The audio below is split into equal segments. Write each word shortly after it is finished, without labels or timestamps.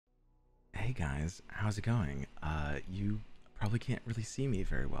Hey guys, how's it going? You probably can't really see me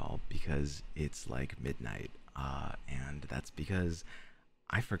very well because it's like midnight, and that's because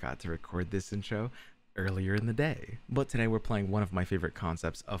I forgot to record this intro earlier in the day. But today we're playing one of my favorite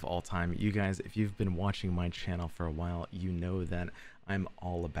concepts of all time. You guys, if you've been watching my channel for a while, you know that I'm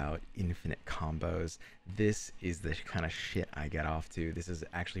all about infinite combos. This is the kind of shit I get off to. This is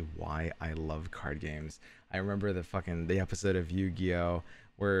actually why I love card games. I remember the episode of Yu-Gi-Oh!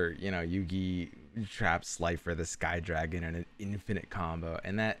 Where, you know, Yugi traps Slifer the Sky Dragon in an infinite combo,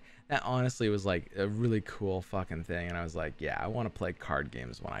 and that honestly was like a really cool fucking thing, and I was like, yeah, I want to play card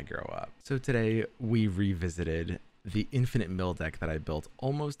games when I grow up. So today we revisited the infinite mill deck that I built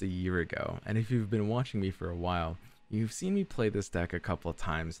almost a year ago, and if you've been watching me for a while, you've seen me play this deck a couple of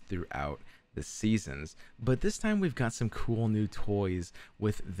times throughout the seasons, but this time we've got some cool new toys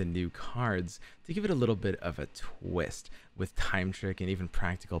with the new cards to give it a little bit of a twist. With Time Trick and even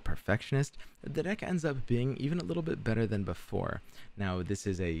Practical Perfectionist, the deck ends up being even a little bit better than before. Now this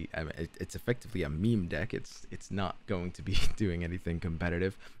is it's effectively a meme deck. It's not going to be doing anything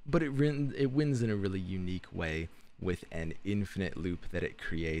competitive, but it wins in a really unique way with an infinite loop that it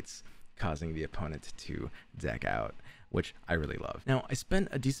creates, causing the opponent to deck out, which I really love. Now, I spent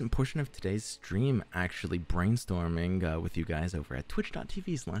a decent portion of today's stream actually brainstorming with you guys over at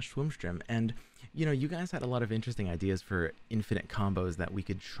twitch.tv/swimstream, and you know, you guys had a lot of interesting ideas for infinite combos that we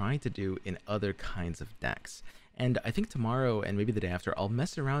could try to do in other kinds of decks. And I think tomorrow and maybe the day after, I'll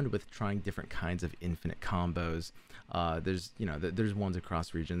mess around with trying different kinds of infinite combos. There's ones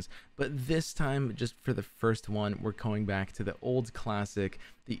across regions, but this time, just for the first one, we're going back to the old classic,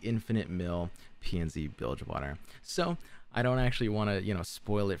 the infinite mill PnZ Bilgewater. So I don't actually want to,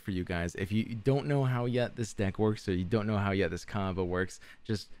 spoil it for you guys. If you don't know how yet this deck works, or you don't know how yet this combo works,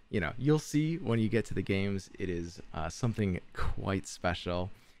 just, you'll see when you get to the games. It is something quite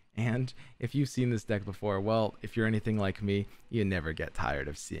special. And if you've seen this deck before, well, if you're anything like me, you never get tired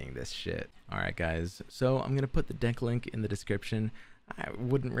of seeing this shit. Alright guys, so I'm going to put the deck link in the description. I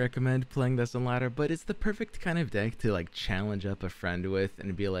wouldn't recommend playing this on ladder, but it's the perfect kind of deck to like challenge up a friend with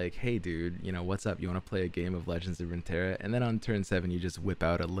and be like, hey dude, what's up? You want to play a game of Legends of Runeterra? And then on turn 7 you just whip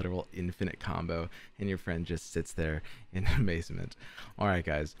out a literal infinite combo and your friend just sits there in amazement. Alright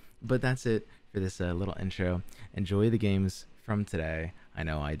guys, but that's it for this little intro. Enjoy the games from today. I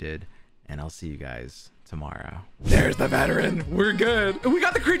know I did, and I'll see you guys tomorrow. There's the veteran. We're good. We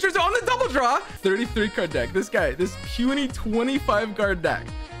got the creatures on the double draw. 33 card deck. This guy, this puny 25 card deck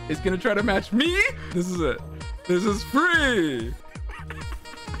is gonna try to match me. This is it. This is free.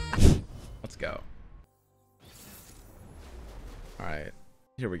 Let's go. All right,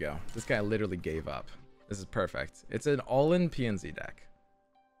 here we go. This guy literally gave up. This is perfect. It's an all-in PnZ deck.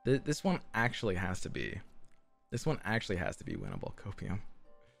 This one actually has to be. This one actually has to be winnable. Copium.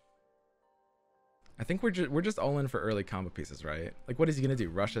 I think we're just all in for early combo pieces, right? Like, what is he gonna do?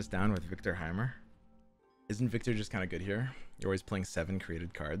 Rush us down with Victor Heimer? Isn't Victor just kind of good here? You're always playing 7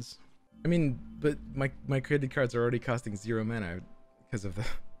 created cards. I mean, but my created cards are already costing 0 mana because of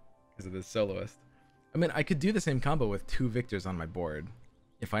the soloist. I mean, I could do the same combo with 2 Victors on my board.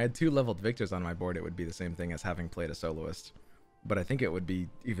 If I had 2 leveled Victors on my board, it would be the same thing as having played a soloist. But I think it would be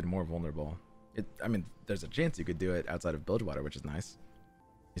even more vulnerable. I mean, there's a chance you could do it outside of Bilgewater, which is nice.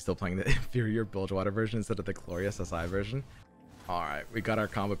 You're still playing the inferior Bilgewater version instead of the glorious SI version. All right, we got our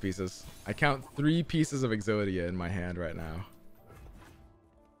combo pieces. I count 3 pieces of Exodia in my hand right now.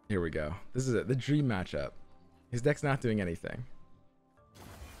 Here we go. This is it, the dream matchup. His deck's not doing anything.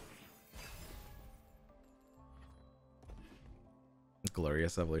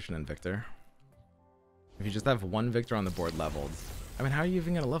 Glorious Evolution and Victor. If you just have 1 Victor on the board leveled, I mean, how are you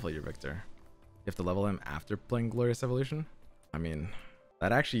even gonna level your Victor? You have to level him after playing Glorious Evolution? I mean,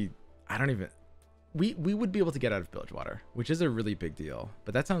 that actually, I don't even... We would be able to get out of Bilgewater, which is a really big deal.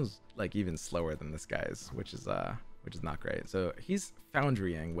 But that sounds like even slower than this guy's, which is not great. So he's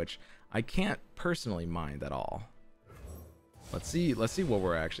Foundrying, which I can't personally mind at all. Let's see what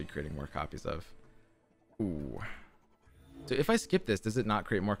we're actually creating more copies of. Ooh. So if I skip this, does it not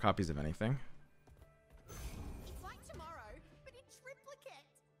create more copies of anything? It's like tomorrow, but in triplicate.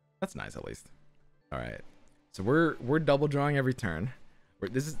 That's nice, at least. All right, so we're double drawing every turn.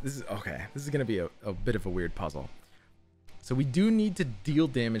 This is okay. This is gonna be a bit of a weird puzzle. So we do need to deal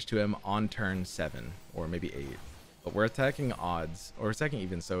damage to him on turn 7 or maybe 8, but we're attacking odds or attacking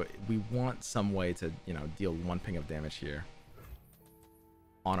even. So we want some way to deal 1 ping of damage here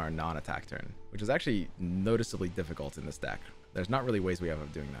on our non-attack turn, which is actually noticeably difficult in this deck. There's not really ways we have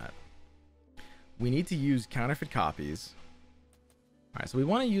of doing that. We need to use counterfeit copies. All right, so we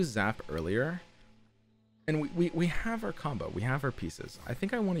want to use Zap earlier. And we have our combo. We have our pieces. I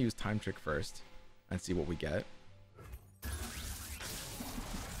think I want to use Time Trick first and see what we get.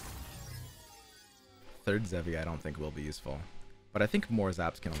 Third Zevi I don't think will be useful. But I think more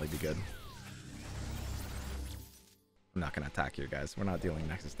zaps can only be good. I'm not going to attack here, guys. We're not dealing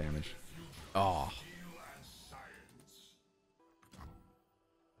Nexus damage. Oh.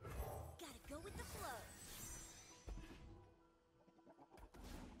 Gotta go with the flow.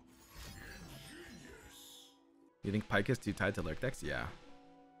 You think Pyke is too tied to Lurk decks? Yeah.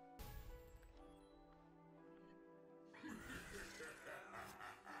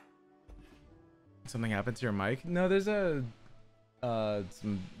 Something happened to your mic? No, there's some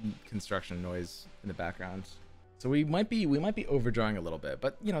construction noise in the background. So we might be overdrawing a little bit,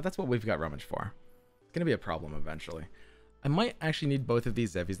 but you know, that's what we've got Rummage for. It's gonna be a problem eventually. I might actually need both of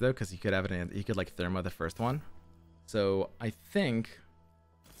these Zevis though, because he could have he could like Therma the first one. So I think,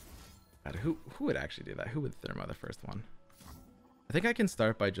 God, who would actually do that? Who would Therma the first one? I think I can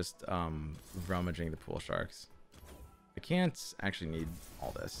start by just rummaging the pool sharks. I can't actually need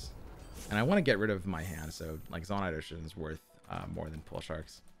all this, and I want to get rid of my hand. So like Zonite Ocean is worth more than pool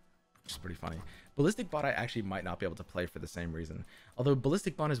sharks, which is pretty funny. Ballistic Bot I actually might not be able to play for the same reason. Although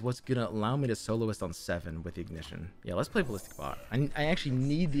Ballistic Bot is what's gonna allow me to soloist on 7 with the Ignition. Yeah, let's play Ballistic Bot. I actually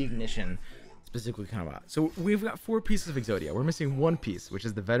need the Ignition specifically come out. So we've got 4 pieces of Exodia. We're missing 1 piece, which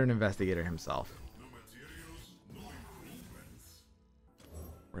is the Veteran Investigator himself.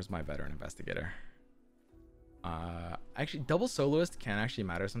 Where's my Veteran Investigator? Actually, double soloist can actually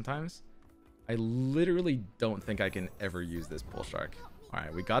matter sometimes. I literally don't think I can ever use this Pool Shark. All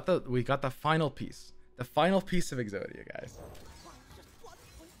right, we got the final piece. The final piece of Exodia, guys.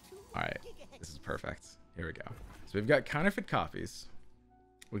 All right, this is perfect. Here we go. So we've got counterfeit copies.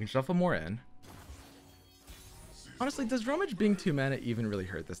 We can shuffle more in. Honestly, does Rummage being 2 mana even really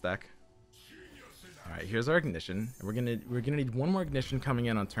hurt this deck? All right, here's our Ignition, and we're gonna need 1 more Ignition coming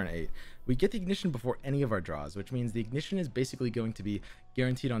in on turn 8. We get the Ignition before any of our draws, which means the Ignition is basically going to be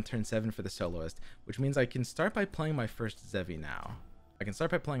guaranteed on turn 7 for the soloist, which means I can start by playing my first Zevi now. We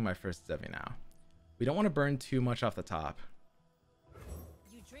don't want to burn too much off the top.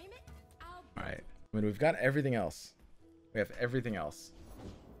 You dream it, I'll All right, I mean, we've got everything else. We have everything else.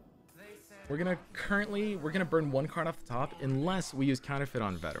 We're gonna burn 1 card off the top unless we use counterfeit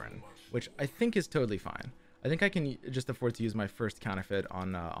on Veteran, which I think is totally fine. I think I can just afford to use my first counterfeit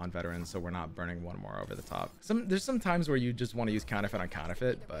on Veteran, so we're not burning 1 more over the top. There's some times where you just want to use counterfeit on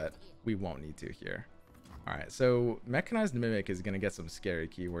counterfeit, but we won't need to here. All right, so Mechanized Mimic is gonna get some scary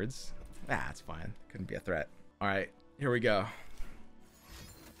keywords. Ah, it's fine. Couldn't be a threat. All right, here we go.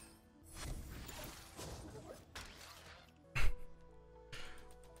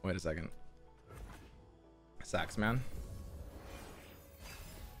 Wait a second. Saxman.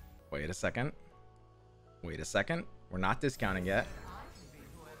 Wait a second. We're not discounting yet.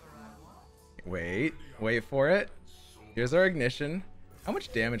 Wait for it. Here's our Ignition. How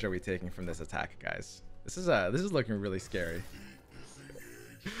much damage are we taking from this attack, guys? This is looking really scary.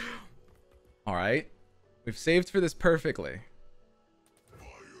 All right, we've saved for this perfectly.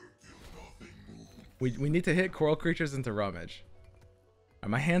 We need to hit Coral Creatures into Rummage.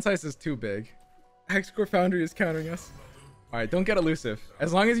 My hand size is too big. Hexcore Foundry is countering us. All right, don't get elusive.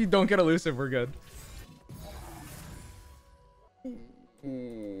 As long as you don't get elusive, we're good.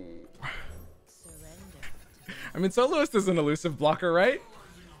 I mean, Soloist is an elusive blocker, right?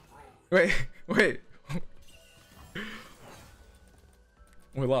 Wait. We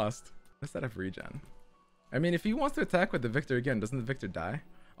lost. Let's not have regen. I mean, if he wants to attack with the Victor again, doesn't the Victor die?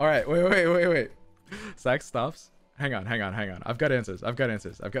 All right, wait. Sax stops. Hang on. I've got answers. I've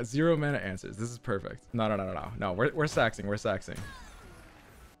got 0 mana answers. This is perfect. No. We're saxing.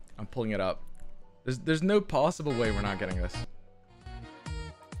 I'm pulling it up. There's no possible way we're not getting this.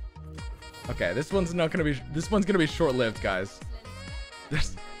 Okay, this one's gonna be short-lived, guys.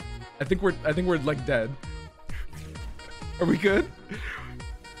 I think we're like dead. Are we good?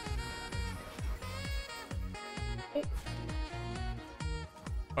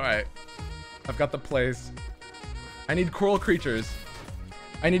 All right, I've got the plays. I need Coral Creatures.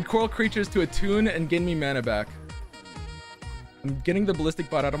 To attune and gain me mana back. I'm getting the Ballistic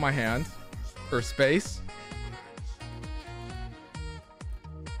Bot out of my hand for space.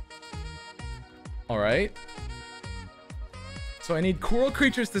 All right. So I need Coral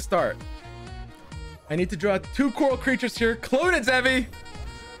Creatures to start. I need to draw 2 Coral Creatures here. Clone it, Zevi.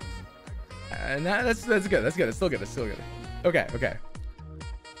 And that's good. It's still good. Okay.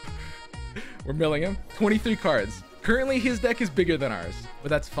 We're milling him. 23 cards. Currently, his deck is bigger than ours, but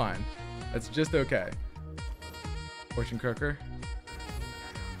that's fine. That's just okay. Fortune Croaker.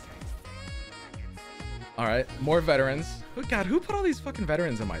 All right, more veterans. Oh God, who put all these fucking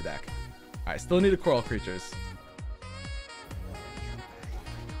veterans in my deck? All right, still need a coral creatures.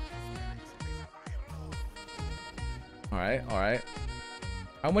 All right, all right.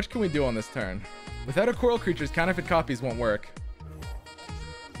 How much can we do on this turn? Without a coral creatures, counterfeit copies won't work.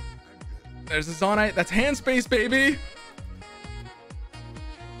 There's a Zonite. That's hand space, baby.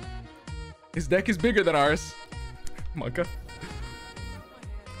 His deck is bigger than ours. Monka.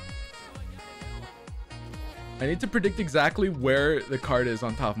 I need to predict exactly where the card is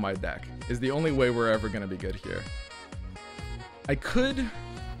on top of my deck. Is the only way we're ever going to be good here. I could...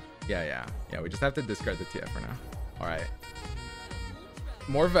 Yeah, we just have to discard the TF for now. All right.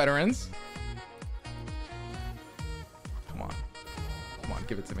 More veterans. Come on. Come on,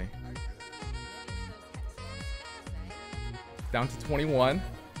 give it to me. Down to 21.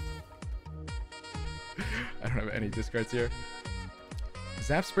 I don't have any discards here.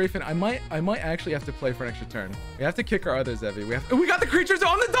 Zap Sprayfin. I might actually have to play for an extra turn. We have to kick our other Zevi. We got the creatures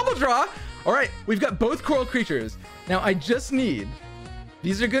on the double draw. All right, we've got both coral creatures. Now I just need...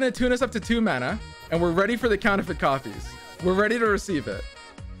 These are gonna tune us up to 2 mana, and we're ready for the counterfeit copies. We're ready to receive it.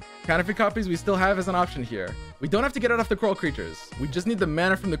 Counterfeit copies we still have as an option here. We don't have to get it off the coral creatures. We just need the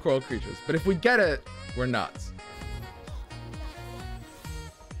mana from the coral creatures. But if we get it, we're nuts.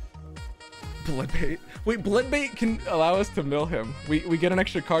 Bloodbait. Wait, Bloodbait can allow us to mill him. We get an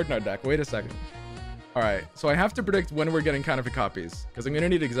extra card in our deck. Wait a second. All right, so I have to predict when we're getting counterfeit copies, because I'm gonna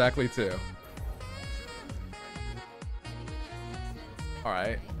need exactly 2. All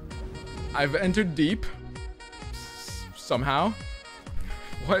right. I've entered deep. Somehow.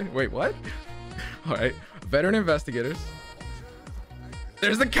 What? Wait, what? All right. Veteran investigators.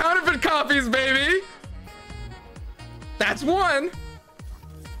 There's the counterfeit copies, baby! That's 1!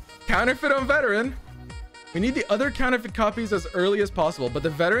 Counterfeit on veteran. We need the other counterfeit copies as early as possible, but the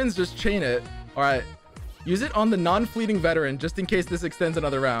veterans just chain it. All right. Use it on the non-fleeting veteran just in case this extends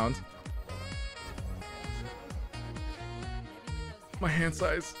another round. My hand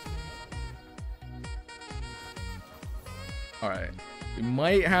size. All right. We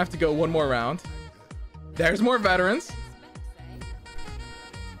might have to go one more round. There's more veterans.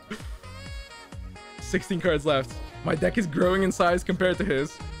 16 cards left. My deck is growing in size compared to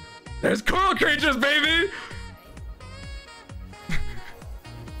his. There's coral creatures, baby!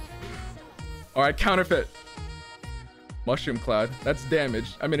 All right, counterfeit. Mushroom Cloud. That's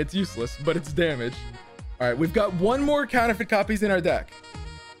damage. I mean, it's useless, but it's damage. All right, we've got 1 more counterfeit copies in our deck.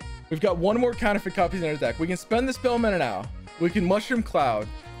 We've got 1 more counterfeit copies in our deck. We can spend the spell mana now. We can Mushroom Cloud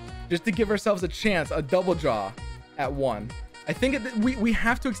just to give ourselves a chance, a double draw at 1. I think we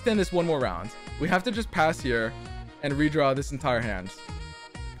have to extend this 1 more round. We have to just pass here and redraw this entire hand.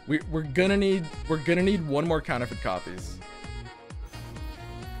 We're gonna need 1 more counterfeit copies.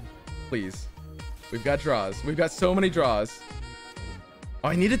 Please. We've got draws. We've got so many draws. Oh,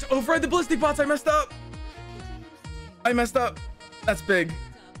 I needed to override the ballistic bots. I messed up. That's big.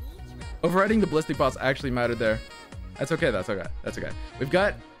 Overriding the ballistic bots actually mattered there. That's okay. That's okay. We've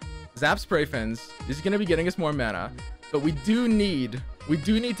got Zap Spray Fins. These are going to be getting us more mana, but we do need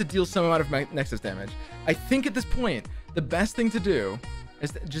to deal some amount of Nexus damage. I think at this point, the best thing to do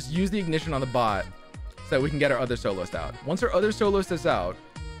is to just use the ignition on the bot so that we can get our other soloist out. Once our other soloist is out,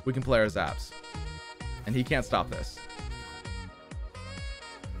 we can play our Zaps. And he can't stop this.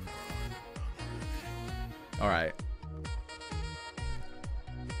 All right.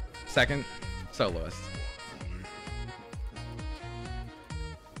 Second soloist.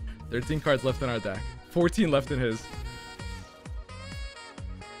 13 cards left in our deck. 14 left in his.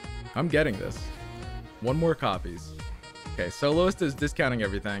 I'm getting this. 1 more copies. Okay, soloist is discounting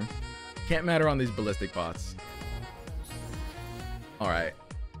everything. Can't matter on these ballistic bots. All right.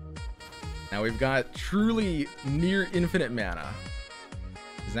 Now we've got truly near infinite mana.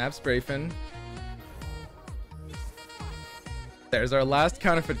 Zap Sprayfin. There's our last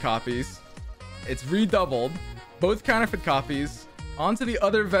counterfeit copies. It's redoubled. Both counterfeit copies onto the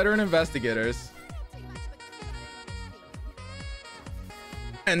other veteran investigators.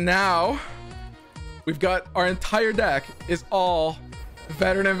 And now we've got our entire deck is all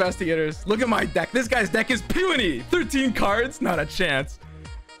veteran investigators. Look at my deck. This guy's deck is puny. 13 cards, not a chance.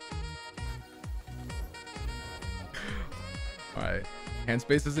 All right. Hand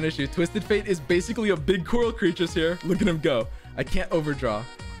space is an issue. Twisted Fate is basically a big coral creatures here. Look at him go. I can't overdraw.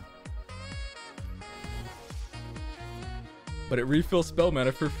 But it refills spell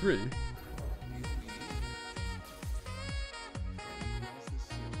mana for free.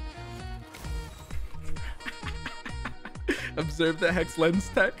 Observe the Hex Lens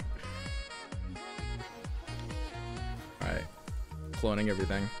tech. Alright. Cloning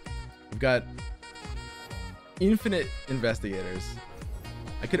everything. We've got infinite investigators.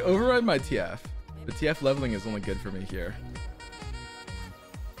 I could override my TF. The TF leveling is only good for me here.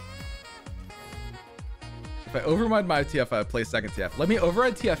 If I override my TF, I play second TF. Let me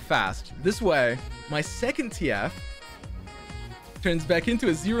override TF fast. This way, my second TF turns back into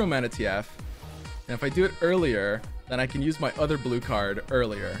a 0 mana TF. And if I do it earlier, then I can use my other blue card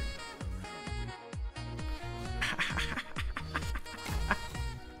earlier.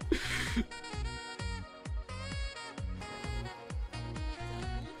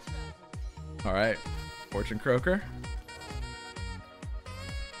 All right, Fortune Croaker.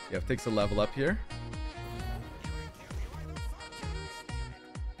 TF takes a level up here.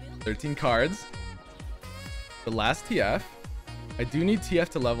 13 cards. The last TF. I do need TF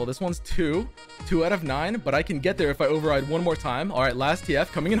to level. This one's 2 out of 9, but I can get there if I override one more time. All right, last TF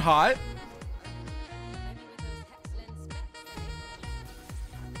coming in hot.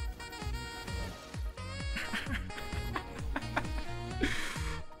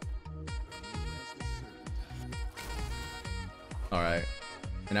 All right,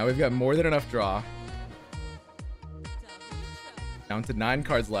 and now we've got more than enough draw. Down to 9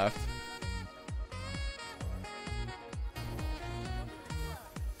 cards left.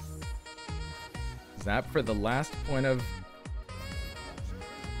 Zap for the last point of...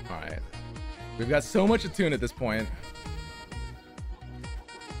 Alright. We've got so much attune at this point.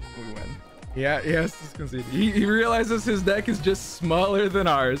 We win. Yeah, yes, this concede. He realizes his deck is just smaller than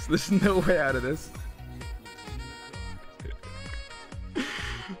ours. There's no way out of this.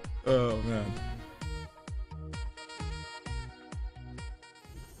 Oh, man.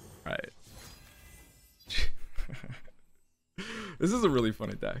 Alright. This is a really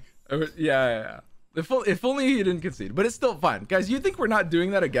funny deck. Yeah. If only he didn't concede, but it's still fun. Guys, you think we're not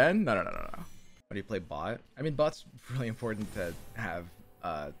doing that again? No. How do you play bot? I mean, bot's really important to have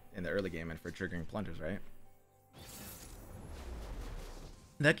in the early game and for triggering plungers, right?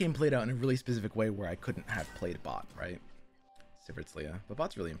 That game played out in a really specific way where I couldn't have played bot, right? Sivert's Leah. But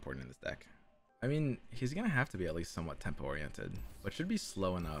bot's really important in this deck. I mean, he's gonna have to be at least somewhat tempo oriented, but should be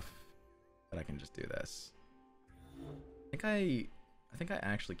slow enough that I can just do this. I think I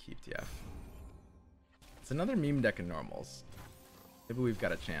actually keep TF. It's another meme deck in normals. Maybe we've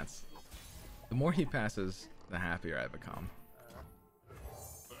got a chance. The more he passes, the happier I become.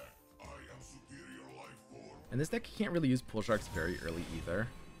 And this deck can't really use Pool Sharks very early either.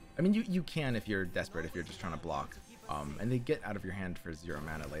 I mean, you can if you're desperate, if you're just trying to block. And they get out of your hand for 0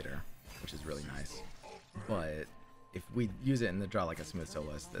 mana later, which is really nice. But if we use it in the draw like a smooth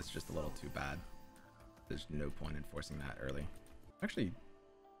soloist, that's just a little too bad. There's no point in forcing that early. Actually,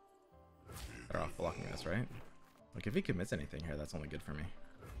 better off blocking this, right? Like, if he commits anything here, that's only good for me.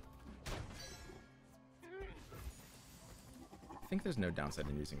 I think there's no downside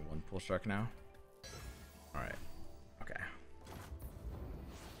in using one Pool Shark now. Alright. Okay.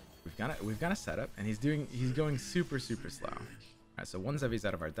 We've got a setup, and he's going super slow. Alright, so one Zevi's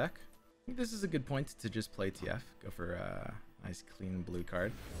out of our deck. I think this is a good point to just play TF. Go for a nice clean blue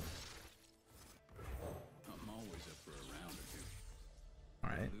card. I'm always up for a round or two.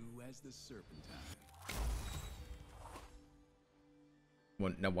 Alright. Blue as the serpentine.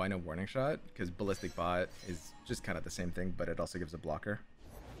 No, why no warning shot? Because Ballistic Bot is just kind of the same thing, but it also gives a blocker.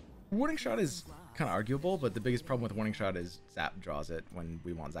 Warning shot is kind of arguable, but the biggest problem with warning shot is Zap draws it when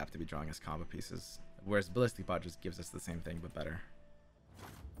we want Zap to be drawing us combo pieces. Whereas Ballistic Bot just gives us the same thing, but better.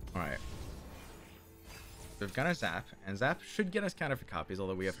 Alright. So we've got our Zap, and Zap should get us counterfeit copies,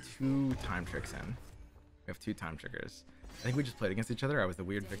 although we have 2 time tricks in. We have 2 time triggers. I think we just played against each other. I was the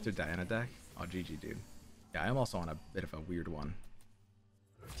weird Victor Diana deck. Oh, GG, dude. Yeah, I'm also on a bit of a weird one.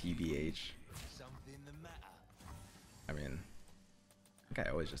 TBH. I mean, I think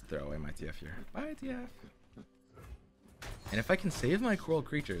I always just throw away my TF here. Bye, TF. And if I can save my coral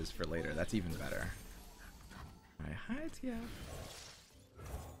creatures for later, that's even better. Alright, hi, TF.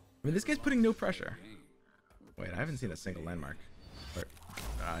 I mean, this guy's putting no pressure. Wait, I haven't seen a single landmark.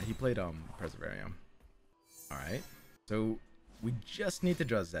 He played Perseverarium. Alright. So we just need to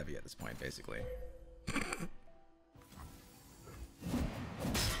draw Zevi at this point, basically.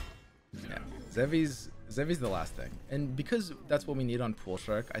 Yeah, Zevi's the last thing. And because that's what we need on Pool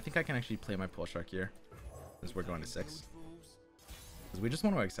Shark, I think I can actually play my Pool Shark here. Since we're going to 6. Because we just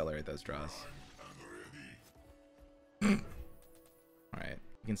want to accelerate those draws. Alright.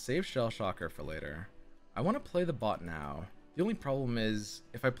 We can save Shell Shocker for later. I want to play the bot now. The only problem is,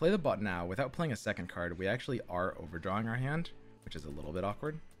 if I play the bot now, without playing a second card, we actually are overdrawing our hand, which is a little bit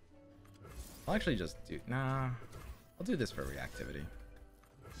awkward. I'll actually just do... Nah. I'll do this for reactivity.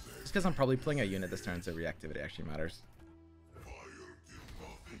 Just because I'm probably playing a unit this turn, so reactivity actually matters.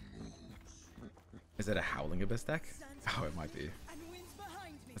 Is it a Howling Abyss deck? Oh, it might be.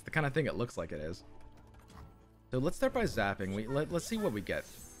 That's the kind of thing it looks like it is. So let's start by zapping. Let's see what we get.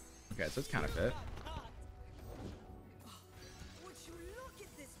 Okay, so it's kind of fit.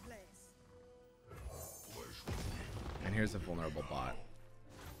 And here's a vulnerable bot.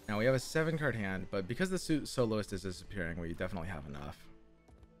 Now we have a 7-card hand, but because the soloist is disappearing, we definitely have enough.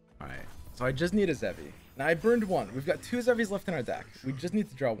 Alright, so I just need a Zevi. Now I burned one. We've got 2 Zevis left in our deck. We just need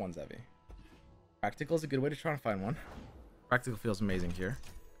to draw 1 Zevi. Practical is a good way to try and find one. Practical feels amazing here.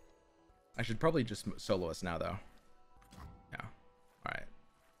 I should probably just soloist now, though. Yeah. Alright.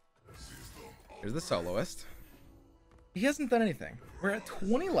 Here's the soloist. He hasn't done anything. We're at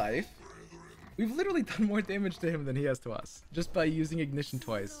 20 life. We've literally done more damage to him than he has to us. Just by using Ignition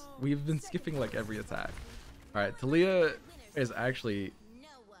twice. We've been skipping like every attack. Alright, Talia is actually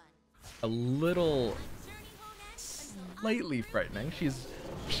a little slightly frightening. She is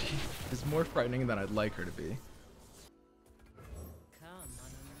more frightening than I'd like her to be.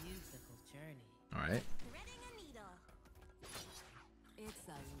 Alright.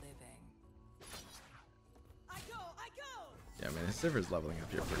 Yeah, I mean, his Sivir's leveling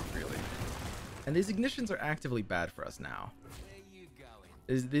up here pretty freely. And these Ignitions are actively bad for us now.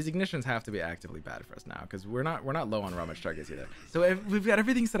 These Ignitions have to be actively bad for us now, because we're not low on rummage targets either. So we've got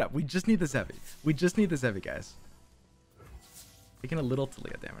everything set up. We just need the Zevi. We just need the Zevi, guys. Taking a little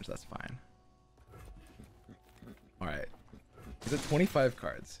Talia damage, that's fine. Alright. He's at 25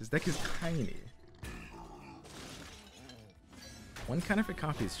 cards. His deck is tiny. 1 counterfeit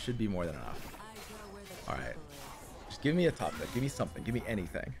copies should be more than enough. Alright. Just give me a top deck. Give me something. Give me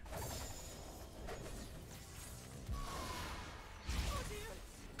anything.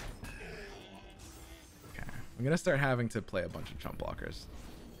 Okay. I'm gonna start having to play a bunch of chump blockers.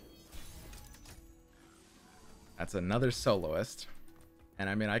 That's another soloist. And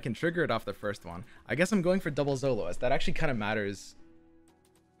I mean, I can trigger it off the first one. I guess I'm going for double soloist. That actually kind of matters.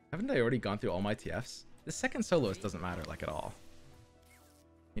 Haven't I already gone through all my TFs? The second soloist doesn't matter, like, at all.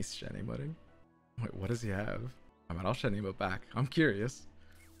 He's Shen emoting. Wait, what does he have? I mean, I'll Shen emote back. I'm curious.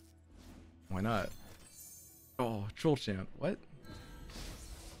 Why not? Oh, Troll Chant. What?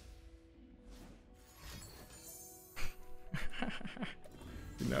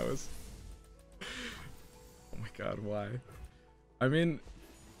 He knows. Oh my god, why? I mean,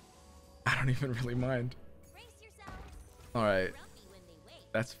 I don't even really mind. Alright.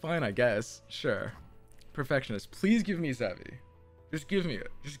 That's fine, I guess. Sure. Perfectionist, please give me Zevi. Just give me it.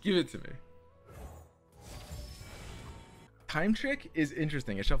 Just give it to me. Time Trick is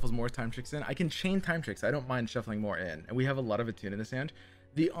interesting. It shuffles more Time Tricks in. I can chain Time Tricks. I don't mind shuffling more in. And we have a lot of attune in this hand.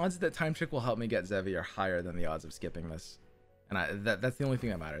 The odds that Time Trick will help me get Zevi are higher than the odds of skipping this. And that's the only thing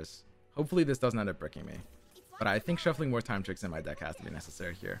that matters. Hopefully this doesn't end up bricking me. But I think shuffling more Time Tricks in my deck has to be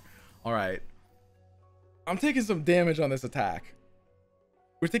necessary here. Alright. I'm taking some damage on this attack.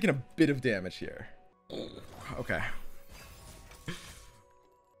 We're taking a bit of damage here. Okay.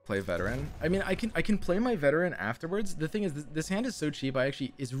 Play veteran. I mean, I can play my veteran afterwards. The thing is, this hand is so cheap.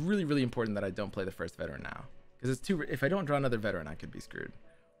 It's really important that I don't play the first veteran now, because it's too. If I don't draw another veteran, I could be screwed.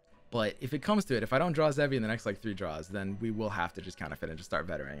 But if it comes to it, if I don't draw Zevi in the next like 3 draws, then we will have to just counterfeit and just start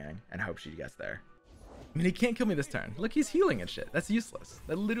veteraning and hope she gets there. I mean, he can't kill me this turn. Look, he's healing and shit. That's useless.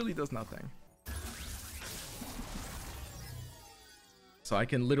 That literally does nothing. So I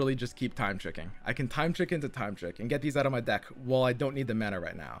can literally just keep time tricking. I can time trick into time trick and get these out of my deck while I don't need the mana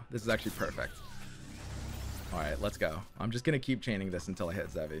right now. This is actually perfect. Alright, let's go. I'm just going to keep chaining this until I hit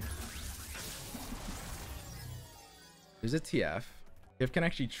Zevi. There's a TF. TF can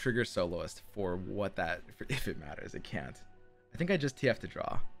actually trigger soloist for what that... if it matters. It can't. I think I just TF to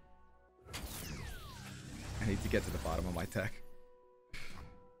draw. I need to get to the bottom of my deck.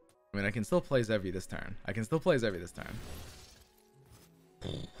 I mean, I can still play Zevi this turn.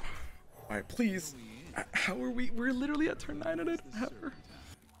 Alright, please. How are we? We're literally at turn 9 and I don't have her.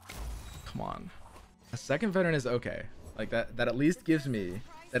 Come on. A second veteran is okay. Like that at least gives me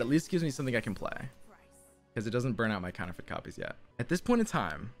something I can play. Because it doesn't burn out my counterfeit copies yet. At this point in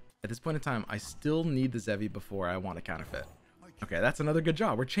time, I still need the Zevi before I want to counterfeit. Okay, that's another good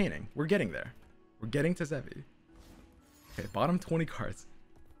job. We're chaining. We're getting there. We're getting to Zevi. Okay, bottom 20 cards.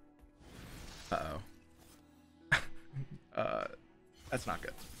 Uh-oh. That's not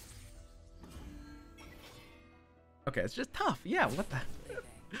good. Okay, it's just tough. Yeah, what the...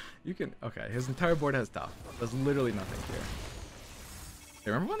 You can... Okay, his entire board has tough. There's literally nothing here.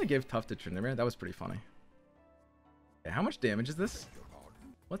 Hey, remember when they gave tough to Tryndamere? That was pretty funny. Okay, how much damage is this?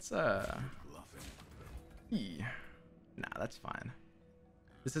 What's, E. Nah, that's fine.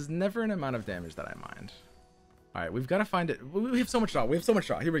 This is never an amount of damage that I mind. All right, we've got to find it. We have so much draw. We have so much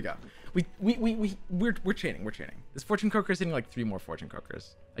draw. Here we go. We're chaining. We're chaining. This fortune croaker is hitting like 3 more fortune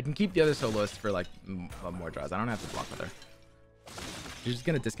croakers. I can keep the other soloist for like more draws. I don't have to block with her. She's just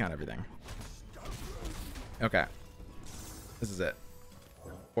gonna discount everything. Okay. This is it.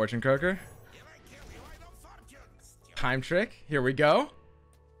 Fortune croaker. Time trick. Here we go.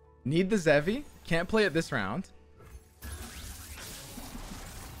 Need the Zevi. Can't play it this round.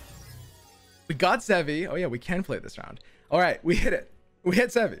 We got Zevi. Oh yeah, we can play it this round. All right, we hit it. We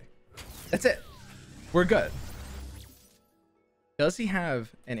hit Zevi. That's it. We're good. Does he have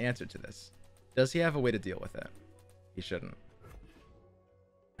an answer to this? Does he have a way to deal with it? He shouldn't.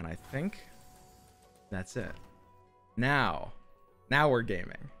 And I think that's it. Now we're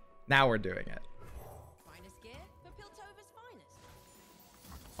gaming. Now we're doing it. Finest gear for Piltover's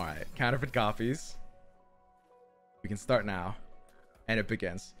finest. All right, counterfeit copies. We can start now. And it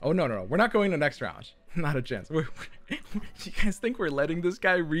begins. Oh, no. We're not going to next round. Not a chance. You guys think we're letting this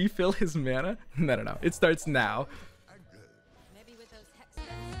guy refill his mana? No. It starts now. Maybe with those hex specs,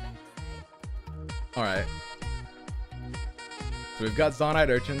 eh? All right. So we've got Zonite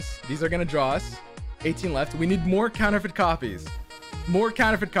Urchins. These are going to draw us. 18 left. We need more counterfeit copies. More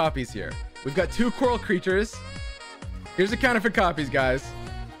counterfeit copies here. We've got 2 coral creatures. Here's the counterfeit copies, guys.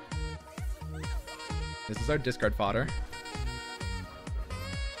 This is our discard fodder.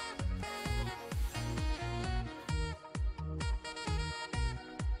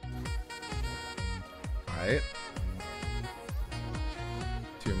 Right.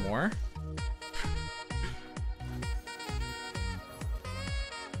 2 more.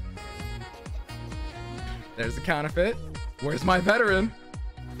 There's the counterfeit. Where's my veteran?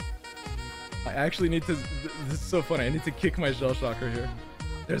 I actually need to... This is so funny. I need to kick my shell shocker here.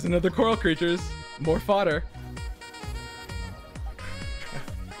 There's another coral creatures. More fodder.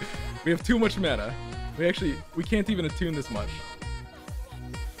 We have too much mana. We can't even attune this much.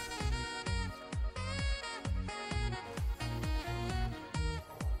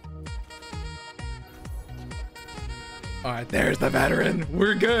 All right, there's the veteran.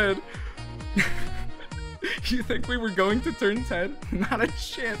 We're good. You think we were going to turn 10? Not a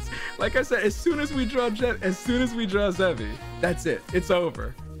chance. Like I said, as soon as we draw Zevi, that's it. It's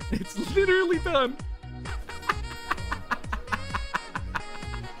over. It's literally done.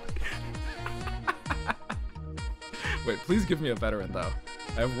 Wait, please give me a veteran though.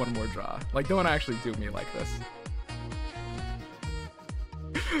 I have 1 more draw. Like, don't actually do me like this.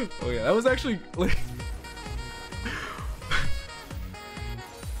 Oh yeah, that was actually like.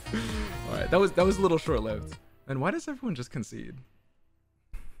 All right, that was a little short-lived. And why does everyone just concede?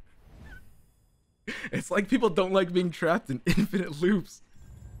 It's like people don't like being trapped in infinite loops.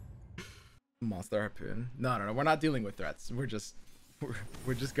 Monster harpoon. No. We're not dealing with threats. We're just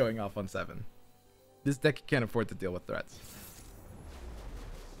going off on 7. This deck can't afford to deal with threats.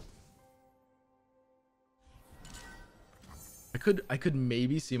 I could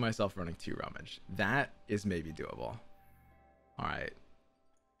maybe see myself running 2 rummage. That is maybe doable. All right.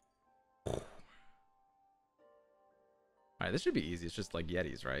 Alright, this should be easy. It's just like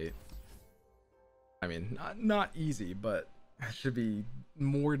Yetis, right? I mean, not easy, but it should be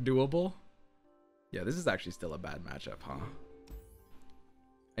more doable. Yeah, this is actually still a bad matchup, huh?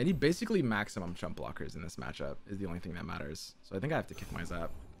 I need basically maximum chump blockers in this matchup is the only thing that matters. So I think I have to kick my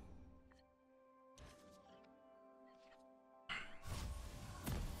zap.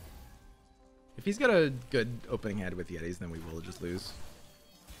 If he's got a good opening hand with Yetis, then we will just lose.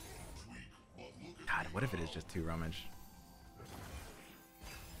 God, what if it is just 2 rummage?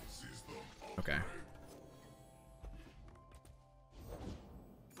 Okay.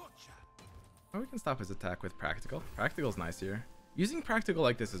 Oh, we can stop his attack with practical. Practical's nice here. Using practical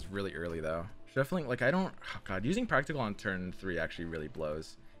like this is really early though. Shuffling, like oh god, using practical on turn 3 actually really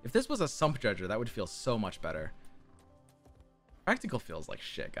blows. If this was a sump dredger, that would feel so much better. Practical feels like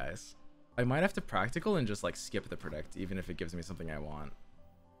shit, guys. I might have to practical and just like skip the predict, even if it gives me something I want.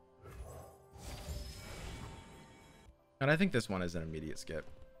 And I think this one is an immediate skip.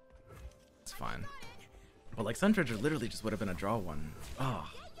 It's fine. But like Sun Dredger literally just would have been a draw one. Oh.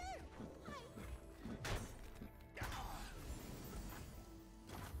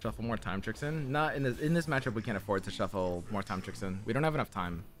 Shuffle more time tricks in. Not in this matchup. We can't afford to shuffle more time tricks in. We don't have enough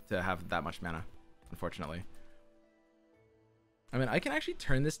time to have that much mana, unfortunately. I mean, I can actually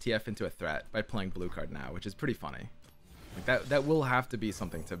turn this TF into a threat by playing blue card now, which is pretty funny. Like that will have to be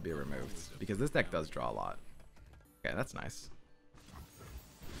something to be removed because this deck does draw a lot. Okay, that's nice.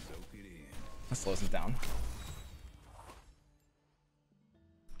 That slows him down.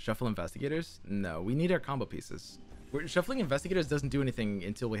 Shuffle investigators? No, we need our combo pieces. Shuffling Investigators doesn't do anything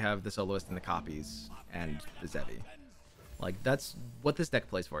until we have the Soloist and the copies and the Zevi. Like, that's what this deck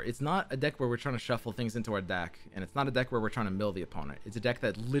plays for. It's not a deck where we're trying to shuffle things into our deck, and it's not a deck where we're trying to mill the opponent. It's a deck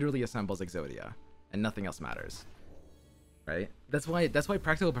that literally assembles Exodia, and nothing else matters. Right? That's why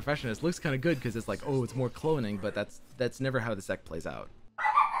Practical Perfectionist looks kind of good, because it's like, oh, it's more cloning, but that's never how this deck plays out.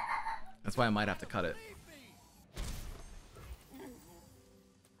 That's why I might have to cut it.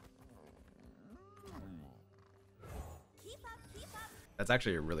 That's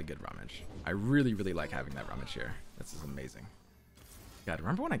actually a really good rummage. I really, really like having that rummage here. This is amazing. God,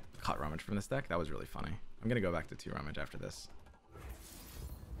 remember when I caught rummage from this deck? That was really funny. I'm gonna go back to 2 rummage after this.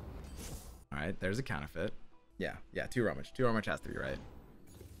 All right, there's a counterfeit. Yeah, 2 rummage. 2 rummage has to be right.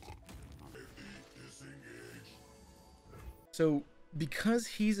 So because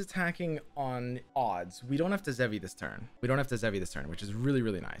he's attacking on odds, we don't have to Zevi this turn. Which is really,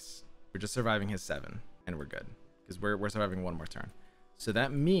 really nice. We're just surviving his 7, and we're good because we're surviving 1 more turn. So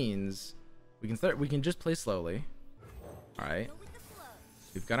that means we can just play slowly. All right.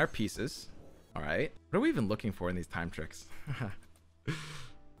 We've got our pieces. All right. What are we even looking for in these time tricks?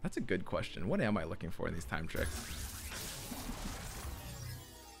 That's a good question. What am I looking for in these time tricks?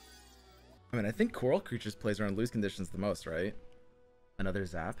 I mean, I think Coral Creatures plays around lose conditions the most, right? Another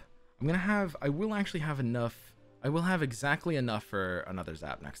zap. I will actually have enough. I will have exactly enough for another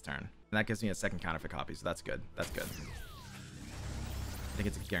zap next turn. And that gives me a second counterfeit copy, so that's good. That's good. I think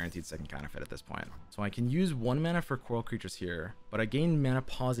it's a guaranteed second counterfeit at this point. So I can use 1 mana for Coral Creatures here, but I gain mana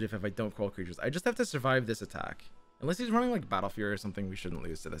positive if I don't Coral Creatures. I just have to survive this attack. Unless he's running like Battle Fury or something, we shouldn't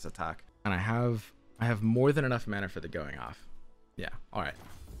lose to this attack. And I have more than enough mana for the going off. Yeah, all right.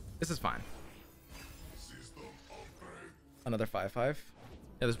 This is fine. Another 5/5. Yeah,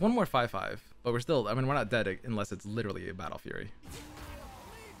 there's 1 more 5/5, but we're still, I mean, we're not dead unless it's literally a Battle Fury.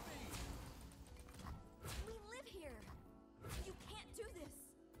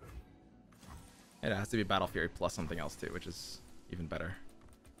 It has to be Battle Fury plus something else too, which is even better.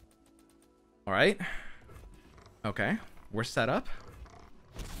 All right. Okay, we're set up.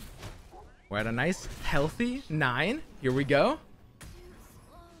 We're at a nice, healthy 9. Here we go.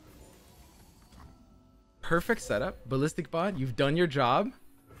 Perfect setup. Ballistic Bot, you've done your job.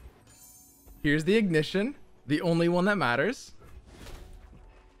 Here's the ignition, the only one that matters.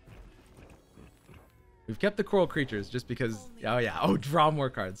 We've kept the Coral Creatures just because. Oh yeah. Oh, draw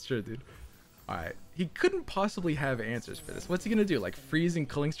more cards. Sure, dude. All right. He couldn't possibly have answers for this. What's he gonna do? Like freeze and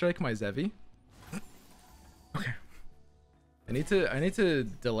Killing Strike my Zevi? Okay. I need to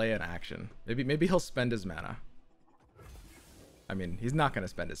delay an action. Maybe he'll spend his mana. I mean, he's not gonna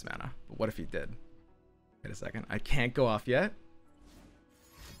spend his mana. But what if he did? Wait a second. I can't go off yet.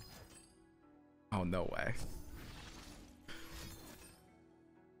 Oh no way.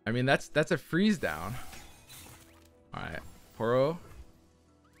 I mean, that's a freeze down. All right, Poro,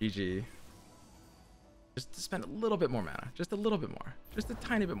 GG. Just to spend a little bit more mana, just a little bit more, just a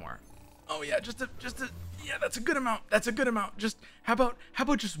tiny bit more. Oh yeah, just a yeah, that's a good amount. That's a good amount. Just how about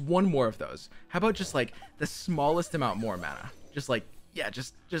just 1 more of those? How about just like the smallest amount more mana? Just like, yeah,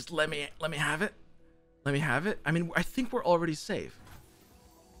 just let me have it. Let me have it. I mean, I think we're already safe.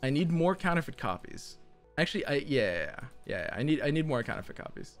 I need more counterfeit copies. Actually, yeah. I need more counterfeit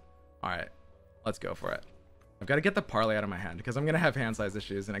copies. All right, let's go for it. I've got to get the parlay out of my hand because I'm gonna have hand size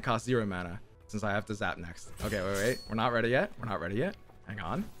issues and it costs 0 mana since I have to zap next. Okay, wait. We're not ready yet. Hang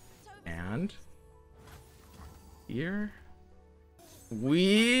on. And here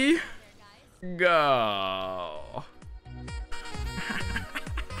we go.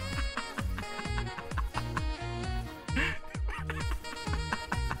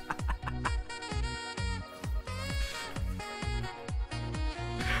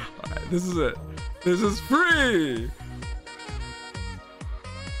 This is it. This is free.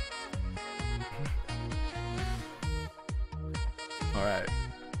 All right.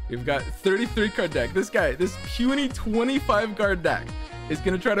 We've got 33 card deck. This guy, this puny 25 card deck is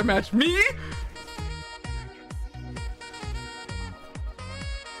going to try to match me.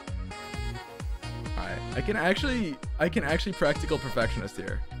 All right. I can actually practical perfectionist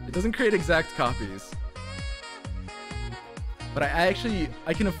here. It doesn't create exact copies. But I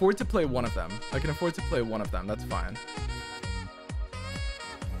can afford to play 1 of them. That's fine.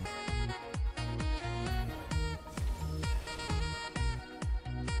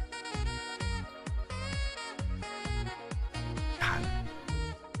 God.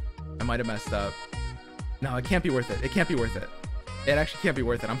 I might have messed up. No, it can't be worth it. It can't be worth it. It actually can't be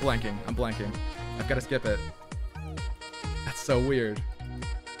worth it. I'm blanking. I've got to skip it. That's so weird.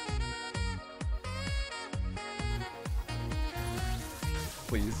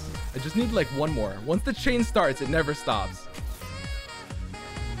 please. I just need like one more. Once the chain starts, it never stops.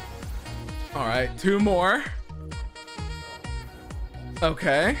 All right, 2 more.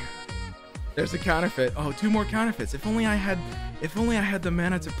 Okay. There's a counterfeit. Oh, 2 more counterfeits. If only I had the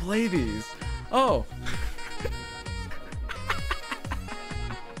mana to play these. Oh.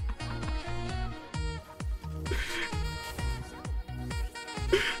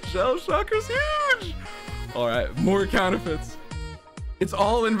 Shell Shocker's huge. All right, more counterfeits. It's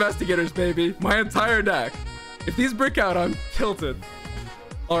all investigators, baby. My entire deck. If these brick out, I'm tilted.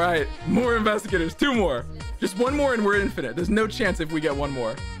 All right, more investigators. 2 more. Just 1 more and we're infinite. There's no chance if we get 1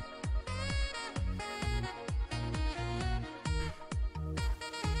 more.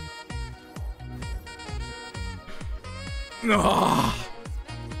 No.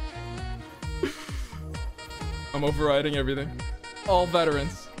 I'm overriding everything. All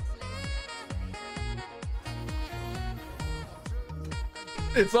veterans.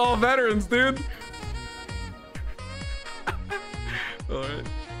 It's all veterans, dude. All right.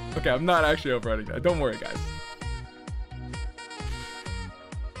 Okay, I'm not actually overriding that. Don't worry, guys.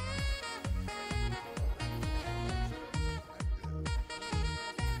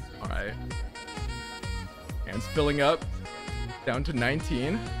 All right. Hand's filling up. Down to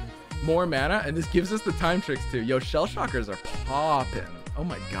 19. More mana, and this gives us the time tricks too. Yo, Shell Shockers are popping. Oh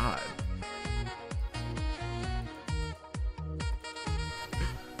my god.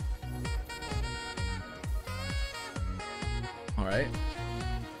 All right.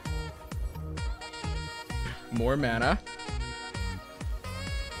 More mana.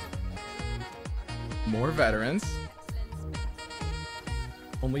 More veterans.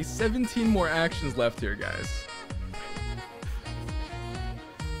 Only 17 more actions left here, guys.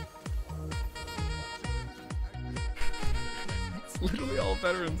 It's literally all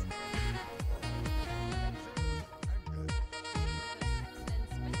veterans.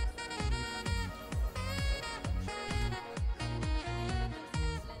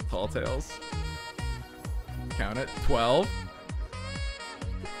 Tall Tales. Count it. 12.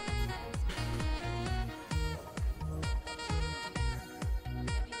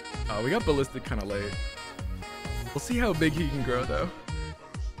 Oh, we got Ballistic kind of late. We'll see how big he can grow, though.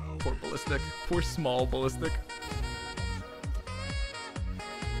 Poor Ballistic. Poor small Ballistic.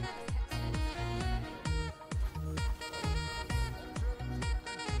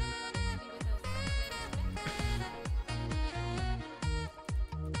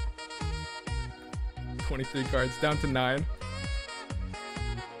 $23 cards, down to 9.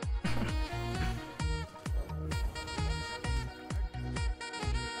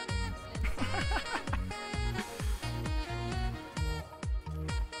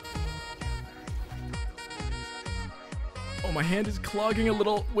 Oh, my hand is clogging a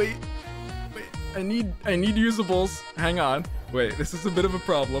little. Wait. I need usables. Hang on. Wait, this is a bit of a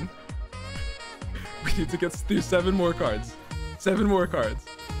problem. We need to get through 7 more cards. 7 more cards.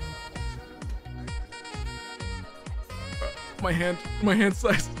 My hand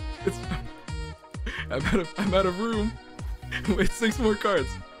size. It's. I'm out of room. Wait, 6 more cards.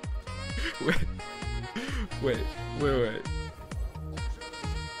 Wait. Wait.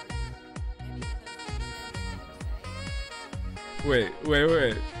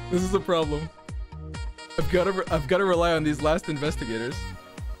 This is a problem. I've got to rely on these last investigators.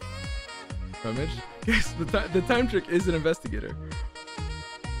 Rummage. Guys, the time trick is an investigator.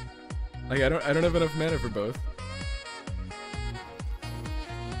 Like I don't have enough mana for both.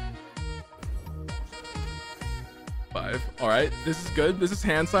 All right, this is good. This is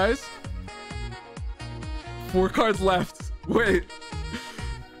hand size. 4 cards left. Wait.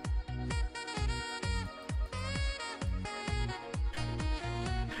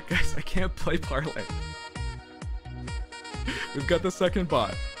 Guys, I can't play parlay. We've got the second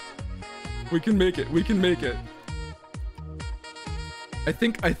bot. We can make it. I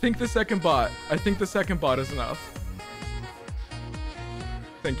think the second bot. Is enough.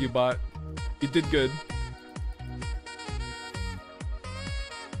 Thank you, bot. You did good.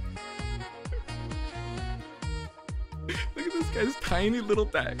 Look at this guy's tiny little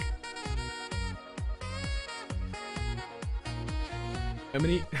deck. How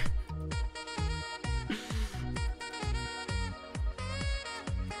many?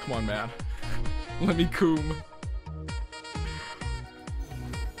 Come on, man. Let me coom.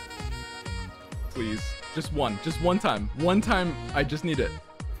 Please. Just one time. One time, I just need it.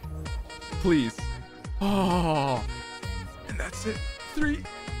 Please. Oh. And that's it. 3.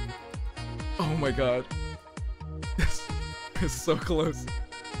 Oh my god. This is so close.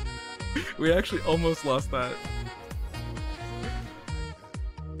 We actually almost lost that.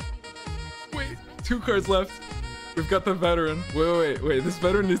 Wait, 2 cards left. We've got the veteran. Wait. This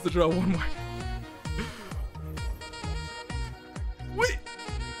veteran needs to draw one more. Wait.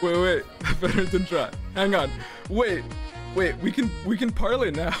 The veteran didn't draw. Hang on. Wait. We can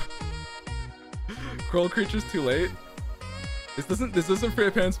parlay now. Crawl creature's too late. This doesn't free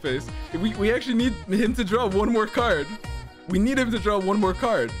up hand space. We actually need him to draw one more card. We need him to draw one more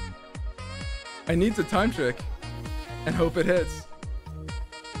card. I need to time trick and hope it hits.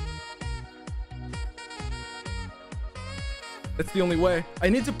 That's the only way. I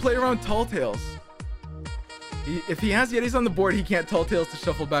need to play around Tall Tales. If he has Yetis on the board, he can't Tall Tales to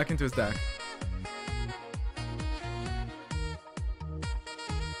shuffle back into his deck.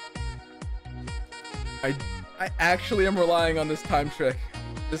 I actually am relying on this time trick.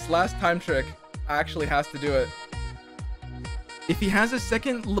 This last time trick actually has to do it. If he has a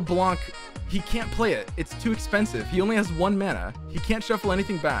second LeBlanc, he can't play it. It's too expensive. He only has 1 mana. He can't shuffle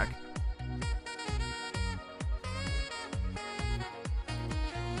anything back.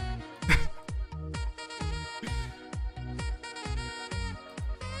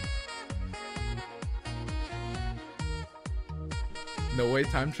 No way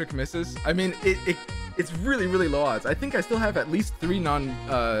time trick misses. I mean, it's really, really low odds. I think I still have at least 3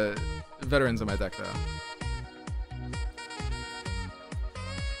 veterans in my deck, though.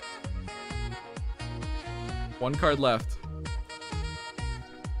 One card left.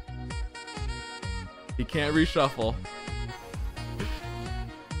 He can't reshuffle.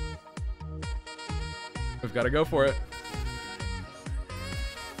 We've got to go for it.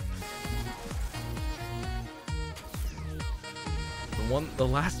 The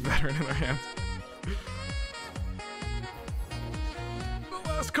last veteran in our hand. The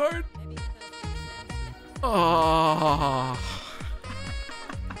last card. Oh.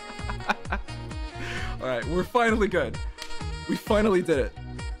 All right, we're finally good. We finally did it.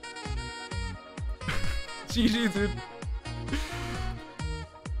 GG, dude.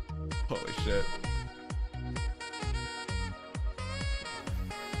 Holy shit.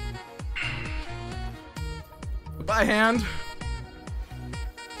 Bye, hand.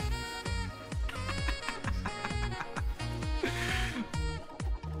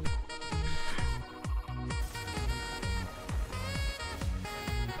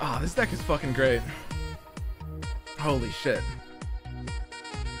 Oh, this deck is fucking great. Holy shit.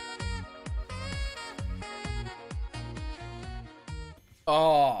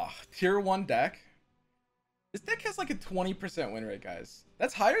 Oh, tier 1 deck. This deck has like a 20% win rate, guys.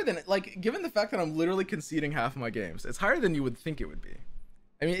 That's higher than, like, given the fact that I'm literally conceding half of my games, it's higher than you would think it would be.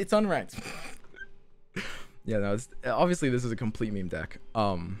 I mean, it's unranked. Yeah, no, obviously this is a complete meme deck.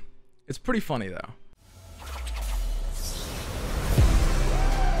 It's pretty funny though.